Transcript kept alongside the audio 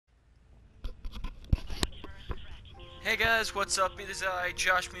Hey guys, what's up? It is I,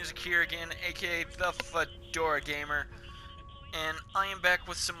 Josh Music here again, aka the Fedora Gamer, and I am back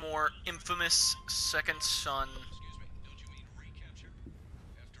with some more infamous Second Son. What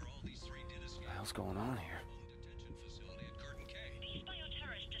the hell's going on here? These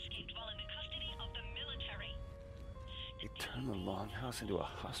bioterrorists escaped while in the custody of the military. They turned the longhouse into a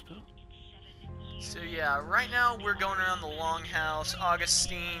hospital? So yeah, right now we're going around the Longhouse.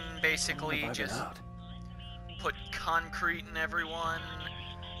 Augustine How long basically have I been just out? put concrete in everyone,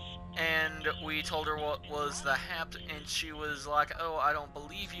 and we told her what was the hap, and she was like, "Oh, I don't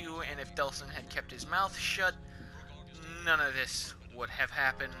believe you." And if Delson had kept his mouth shut, none of this would have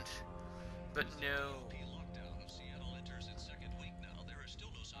happened. But no,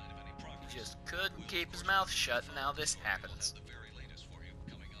 he just couldn't keep his mouth shut, and now this happens.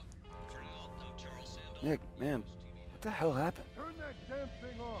 Nick, man, what the hell happened? Turn that damn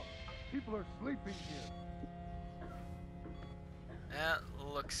thing off. People are sleeping here. That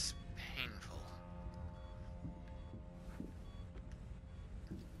looks painful.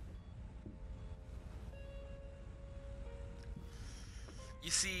 You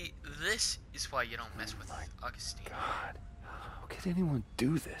see, this is why you don't mess with Augustine. God, how could anyone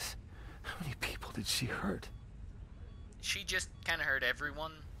do this? How many people did she hurt? She just kind of hurt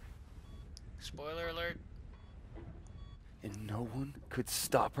everyone. Spoiler alert. And no one could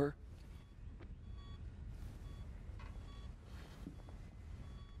stop her?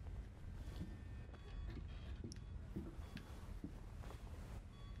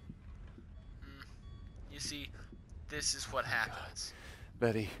 You see, this is what happens.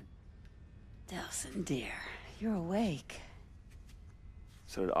 Betty, Delson, dear, you're awake.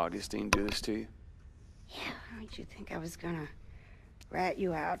 so did Augustine do this to you? Yeah, don't you think I was gonna rat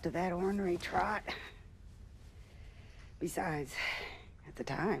you out to that ornery trot? Besides, at the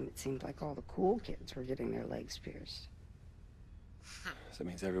time, it seemed like all the cool kids were getting their legs pierced. So that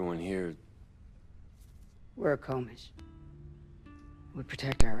means everyone here... We're Comish. We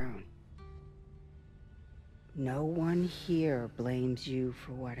protect our own. No one here blames you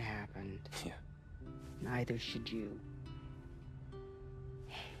for what happened. Yeah. Neither should you.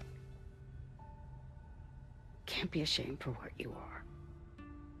 Can't be ashamed for what you are.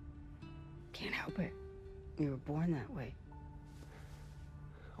 Can't help it. You were born that way.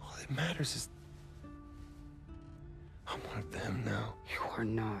 All that matters is... I'm one of them now. You are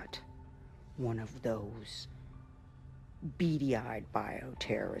not one of those beady-eyed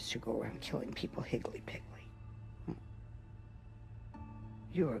bioterrorists who go around killing people higgly-piggly.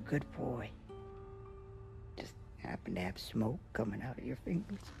 You're a good boy. Just happen to have smoke coming out of your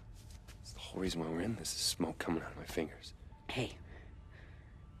fingers. It's the whole reason why we're in this is smoke coming out of my fingers. Hey,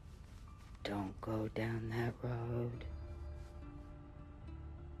 don't go down that road.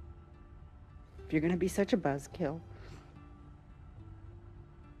 If you're gonna be such a buzzkill,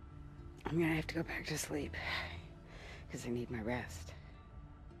 I'm gonna have to go back to sleep. Because I need my rest.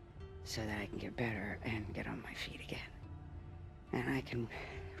 So that I can get better and get on my feet again. And I can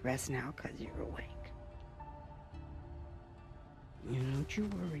rest now because you're awake. Don't you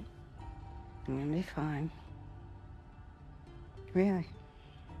worry. I'm gonna be fine. Really?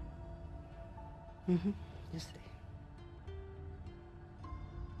 Mm-hmm. You'll see.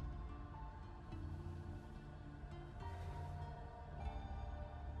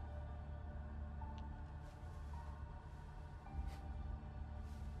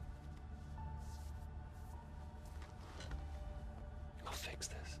 I'll fix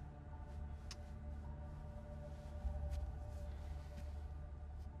this.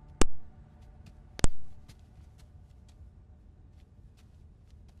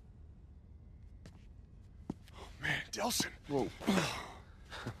 Man, Delson. Whoa.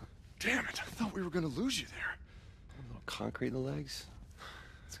 Damn it. I thought we were gonna lose you there. A little concrete in the legs?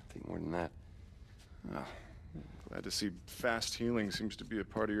 It's gonna take more than that. Oh, glad to see fast healing seems to be a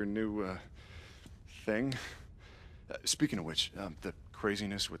part of your new, thing. Speaking of which, the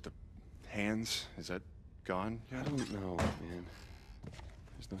craziness with the hands, is that gone I yet? don't know, man.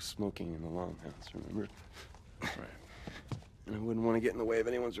 There's no smoking in the longhouse, remember? Right. And I wouldn't want to get in the way of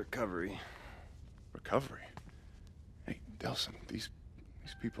anyone's recovery. Recovery? Hey, Delson, these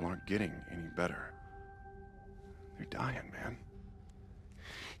people aren't getting any better. They're dying, man.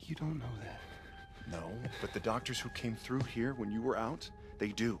 You don't know that. No, but the doctors who came through here when you were out, they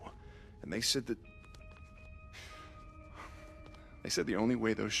do. And they said that... They said the only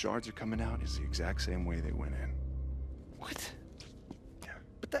way those shards are coming out is the exact same way they went in. What? Yeah.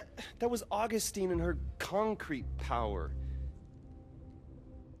 But that was Augustine and her concrete power.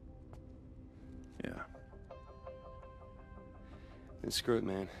 Yeah. Then screw it,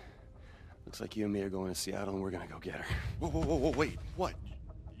 man. Looks like you and me are going to Seattle and we're gonna go get her. Whoa, whoa, whoa, whoa, wait, what?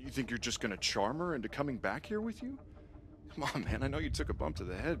 You think you're just gonna charm her into coming back here with you? Come on, man, I know you took a bump to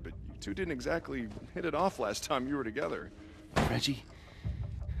the head, but you two didn't exactly hit it off last time you were together. Reggie,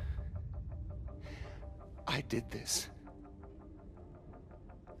 I did this.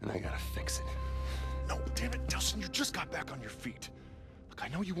 And I gotta fix it. No, damn it, Delson, you just got back on your feet. Look, I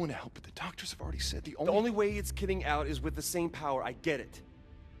know you want to help, but the doctors have already said the The only way it's getting out is with the same power. I get it.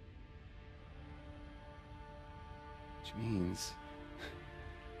 Which means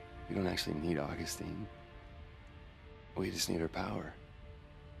we don't actually need Augustine. We just need her power.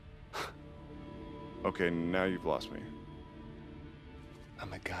 Okay, now you've lost me.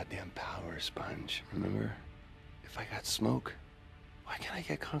 I'm a goddamn power sponge, remember? If I got smoke, why can't I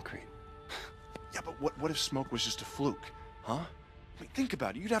get concrete? Yeah, but what if smoke was just a fluke, huh? I mean, think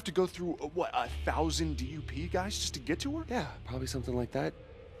about it. You'd have to go through, what, 1,000 DUP guys just to get to her? Yeah, probably something like that.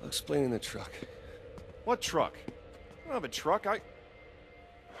 I'll explain in the truck. What truck? I don't have a truck,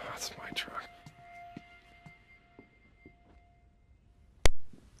 That's my truck.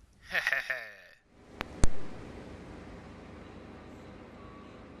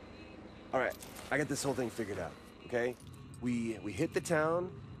 All right, I got this whole thing figured out, okay? We hit the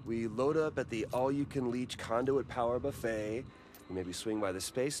town, we load up at the all-you-can-leech conduit power buffet, we maybe swing by the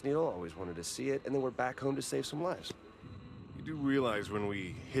Space Needle, always wanted to see it, and then we're back home to save some lives. You do realize when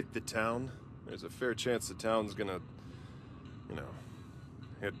we hit the town, there's a fair chance the town's gonna, you know,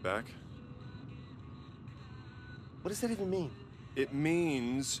 hit back? What does that even mean? It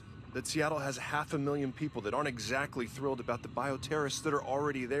means that Seattle has 500,000 people that aren't exactly thrilled about the bioterrorists that are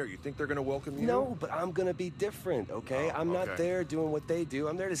already there. You think they're gonna welcome you? No, but I'm gonna be different, okay? Oh, I'm not okay. there doing what they do.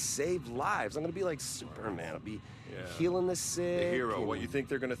 I'm there to save lives. I'm gonna be like Superman. I'll be healing the sick. The hero. and- What, you think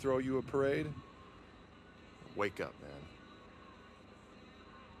they're gonna throw you a parade? Wake up, man.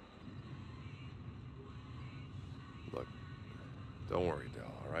 Look, don't worry, Del,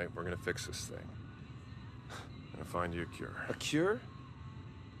 all right? We're gonna fix this thing. I'm gonna find you a cure. A cure?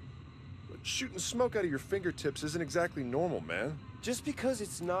 Shooting smoke out of your fingertips isn't exactly normal, man. Just because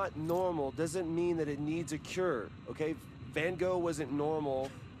it's not normal doesn't mean that it needs a cure, okay? Van Gogh wasn't normal.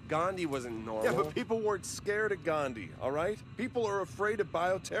 Gandhi wasn't normal. Yeah, but people weren't scared of Gandhi, all right? People are afraid of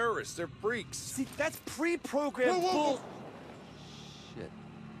bioterrorists. They're freaks. See, that's pre-programmed Whoa, whoa, bull... whoa. Shit.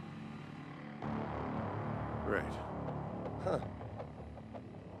 Right. Huh.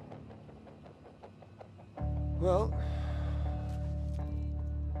 Well...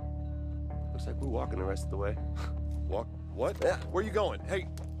 looks like we're walking the rest of the way. Walk? What? Yeah. Where are you going? Hey.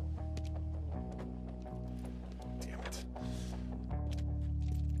 Damn it.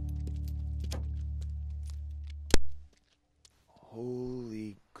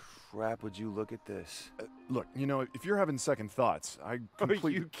 Holy crap, would you look at this? Look, you know, if you're having second thoughts, I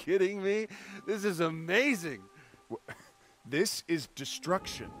completely... Are you kidding me? This is amazing. This is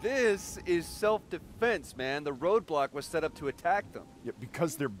destruction. This is self-defense, man. The roadblock was set up to attack them. Yeah,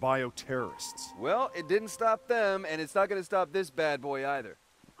 because they're bioterrorists. Well, it didn't stop them, and it's not going to stop this bad boy either.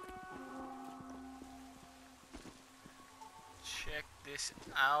 Check this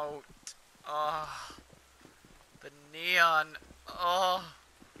out. Oh, the neon. Oh.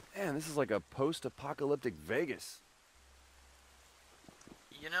 Man, this is like a post-apocalyptic Vegas.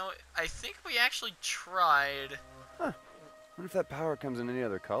 You know, I think we actually tried. Huh. What if that power comes in any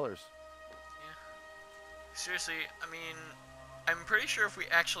other colors? Yeah. Seriously, I mean, I'm pretty sure if we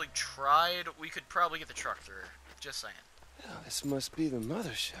actually tried, we could probably get the truck through. Just saying. Oh, this must be the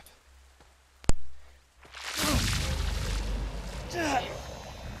mothership.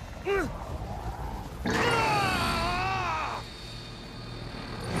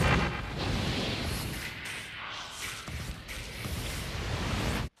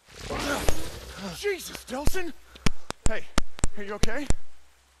 Jesus, Delson! Hey, are you okay?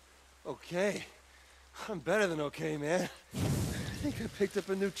 Okay. I'm better than okay, man. I think I picked up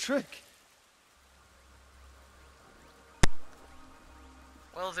a new trick.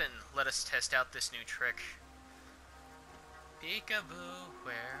 Well then, let us test out this new trick. Peekaboo,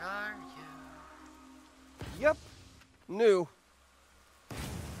 where are you? Yep. New.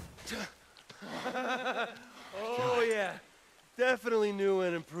 Oh, yeah. Definitely new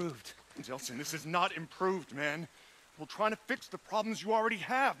and improved. Delson, this is not improved, man. We're trying to fix the problems you already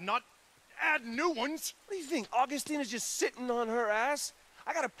have, not add new ones. What do you think? Augustine is just sitting on her ass?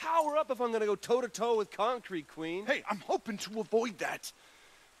 I gotta power up if I'm gonna go toe-to-toe with Concrete Queen. Hey, I'm hoping to avoid that.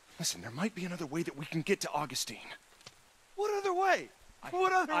 Listen, there might be another way that we can get to Augustine. What other way?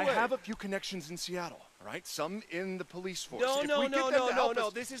 What other I way? have a few connections in Seattle, all right? Some in the police force. No, If no, we get no, them no, to no, help no.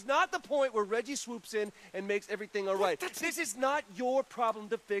 us- This is not the point where Reggie swoops in and makes everything all right. This is not your problem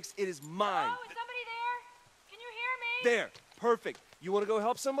to fix. It is mine. Hello, is somebody there? Can you hear me? There. Perfect. You want to go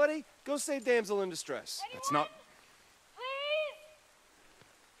help somebody? Go save damsel in distress. Anyone? That's not... Please?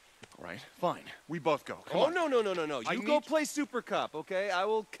 All right, fine. We both go. Come Oh, on. no, no, no, no, no. I You go need- play Super Cop, okay? I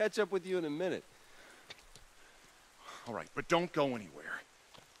will catch up with you in a minute. All right, but don't go anywhere.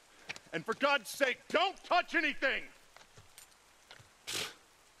 And for God's sake, don't touch anything!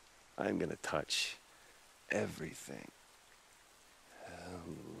 I'm gonna touch everything.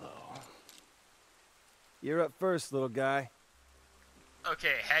 Hello. You're up first, little guy.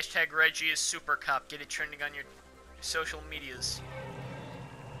 Okay, hashtag Reggie is super cop. Get it trending on your social medias.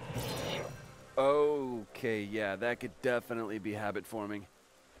 Okay, yeah, that could definitely be habit forming.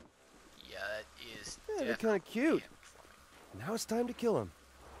 Yeah, that is. Yeah, they're definitely kinda cute. habit-forming. Now it's time to kill him.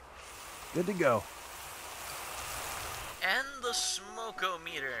 Good to go. And the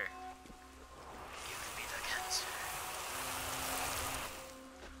smoke-o-meter. Give me the cancer.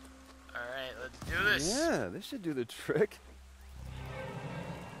 Alright, let's do this. Yeah, this should do the trick.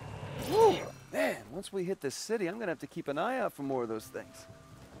 Woo! Man, once we hit the city, I'm gonna have to keep an eye out for more of those things.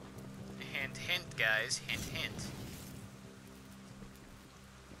 Hint, hint, guys. Hint, hint.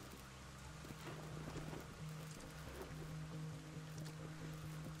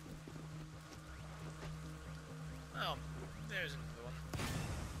 Oh, there's another one.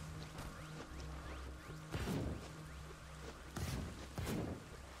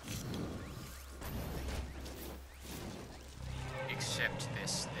 Except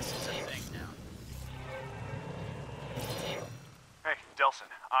this is a thing now. Hey, Delson,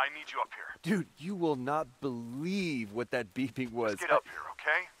 I need you up here. Dude, you will not believe what that beeping was. Get up here,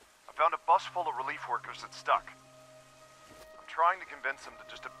 okay? I found a bus full of relief workers that's stuck. I'm trying to convince them to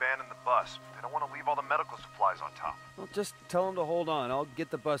just abandon the bus. They don't want to leave all the medical supplies on top. Well, just tell them to hold on. I'll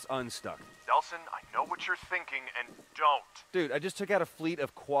get the bus unstuck. Delson, I know what you're thinking, and don't. Dude, I just took out a fleet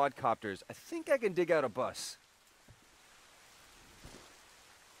of quadcopters. I think I can dig out a bus.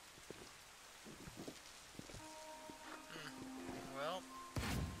 Well,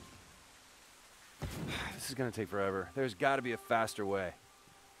 This is gonna take forever. There's gotta be a faster way.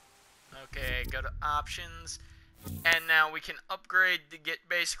 okay, go to options. And now we can upgrade to get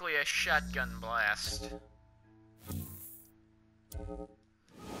basically a shotgun blast.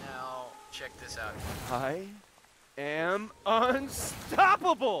 Now, check this out. I am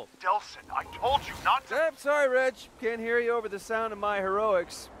unstoppable! Delson, I told you not to. I'm sorry, Reg. Can't hear you over the sound of my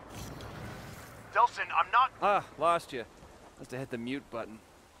heroics. Delson, I'm not. Ah, lost you. Must have hit the mute button.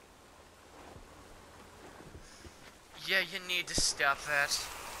 Yeah, you need to stop that.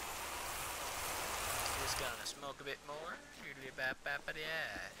 Just gonna smoke a bit more.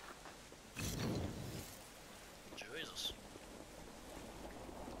 Jesus.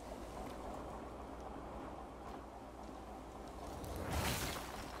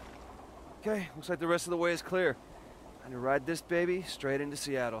 Okay, looks like the rest of the way is clear. Time to ride this baby straight into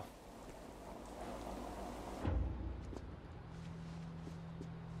Seattle.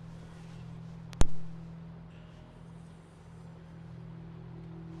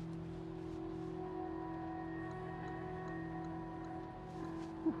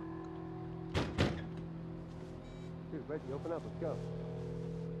 Dude, Reggie, open up. Let's go.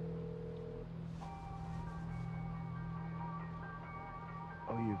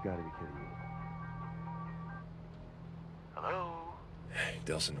 Oh, you've got to be kidding me. Hello? Hey,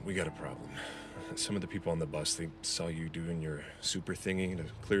 Delson, we got a problem. Some of the people on the bus, they saw you doing your super thingy to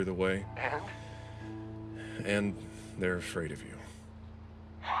clear the way, And? and they're afraid of you.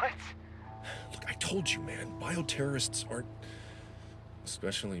 What? Look, I told you, man, bioterrorists aren't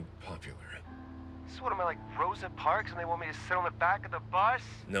especially popular. So what am I, like Rosa Parks, and they want me to sit on the back of the bus?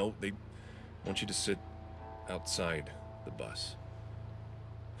 No, they want you to sit outside the bus.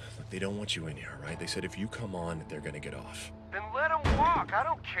 Look, they don't want you in here, right? They said if you come on, they're gonna get off. Then let them walk. I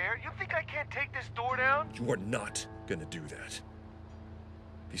don't care. You think I can't take this door down? You are not gonna do that.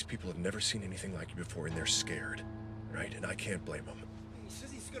 These people have never seen anything like you before, and they're scared, right? And I can't blame them. He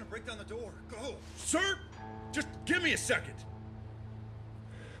says he's gonna break down the door. Go! Sir, just give me a second.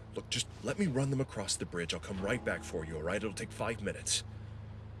 Look, just let me run them across the bridge. I'll come right back for you, all right? It'll take 5 minutes.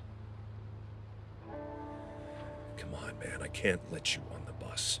 Come on, man. I can't let you on the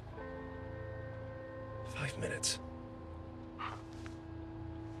bus. 5 minutes.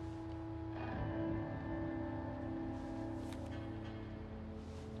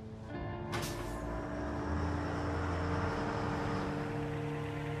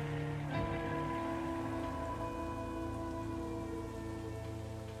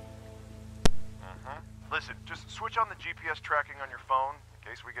 Listen, just switch on the GPS tracking on your phone in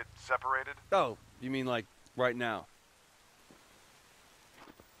case we get separated. Oh, you mean like right now?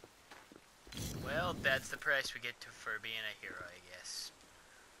 Well, that's the price we get for being a hero, I guess.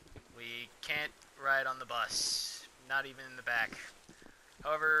 We can't ride on the bus, not even in the back.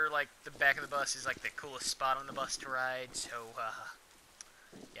 However, like, the back of the bus is like the coolest spot on the bus to ride, so,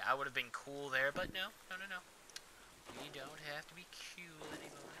 yeah, I would have been cool there, but no. We don't have to be cool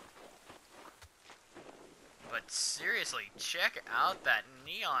anymore. But seriously, check out that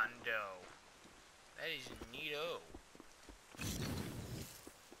neon dough. That is neato.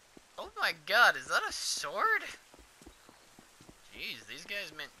 Oh my god, is that a sword? Jeez, these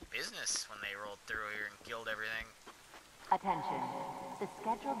guys meant business when they rolled through here and killed everything. Attention. The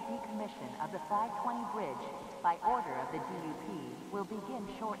scheduled decommission of the 520 bridge by order of the DUP will begin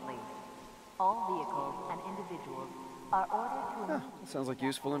shortly. All vehicles and individuals are ordered to... Sounds like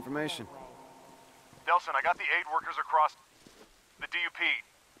useful information. Delson, I got the aid workers across the DUP.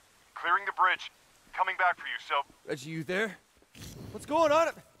 Clearing the bridge. Coming back for you, so... Reggie, you there? What's going on?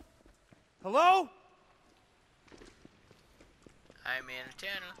 Hello? I'm in a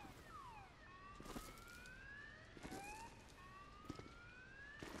tunnel.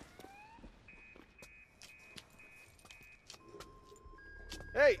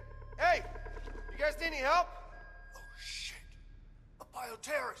 Hey! Hey! You guys need any help? Oh, shit. A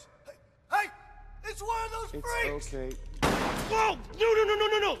bioterrorist. Hey! It's one of those freaks! It's okay. Whoa!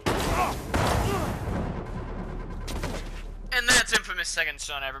 No! And that's Infamous Second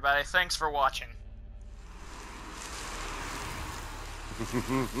Son, everybody. Thanks for watching.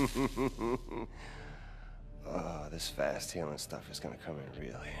 Oh, this fast healing stuff is gonna come in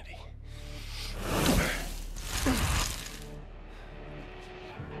real handy.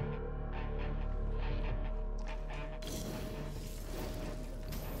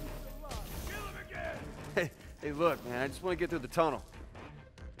 Hey, look, man, I just want to get through the tunnel.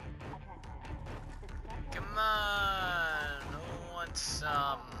 Come on. Who wants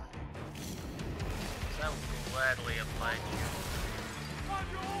some? I will gladly oblige you.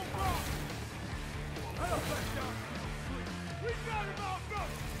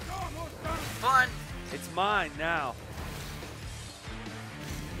 Fun! It's mine now.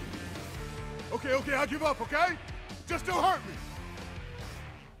 Okay, I give up, okay? Just don't hurt me.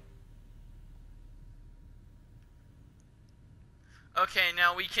 Okay,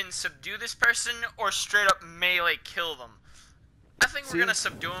 now we can subdue this person or straight up melee kill them. I think we're gonna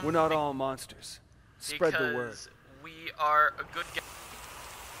subdue them. We're not all monsters. Spread the word. Because we are a good guy.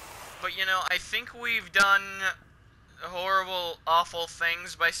 But you know, I think we've done horrible, awful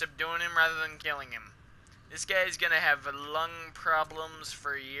things by subduing him rather than killing him. This guy's gonna have lung problems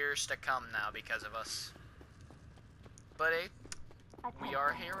for years to come now because of us. But hey, we are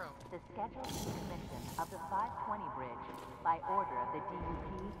a hero. The scheduled decommission of the 520 bridge by order of the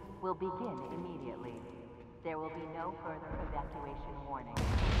DUP will begin immediately. There will be no further evacuation warning.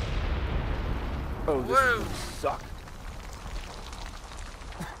 Oh, this is gonna suck.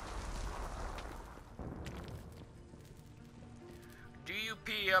 DUP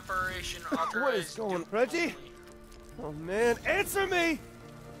operation authorized. What is going on, Reggie? Oh man, answer me!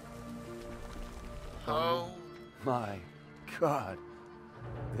 Oh my God.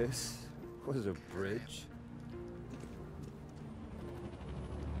 This was a bridge?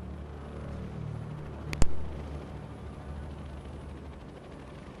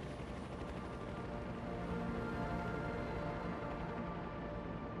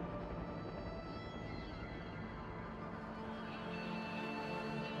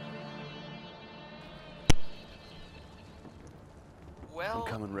 well.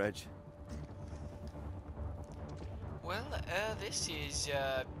 I'm coming, Reg. Well, this is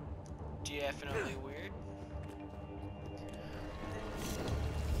definitely weird.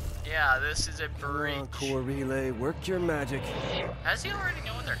 Yeah, this is a bridge. Come on, core relay, work your magic. Does he already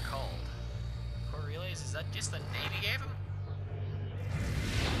know what they're called? Core relays? Is that just the name he gave him?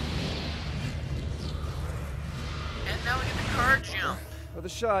 And now we get the car jump. For the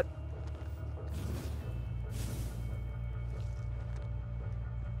shot.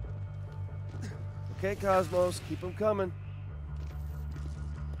 Okay, Cosmos, keep them coming.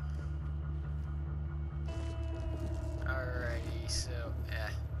 Alrighty, so,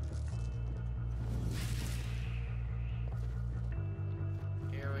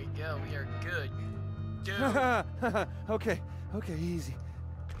 here we go, we are good. Dude. Okay, easy.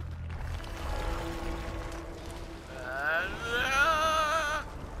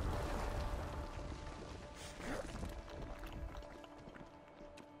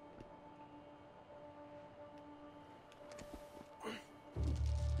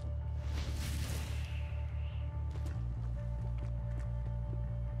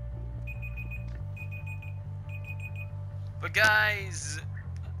 But guys,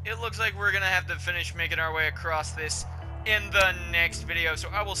 it looks like we're gonna have to finish making our way across this in the next video. So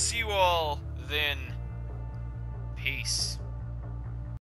I will see you all then. Peace.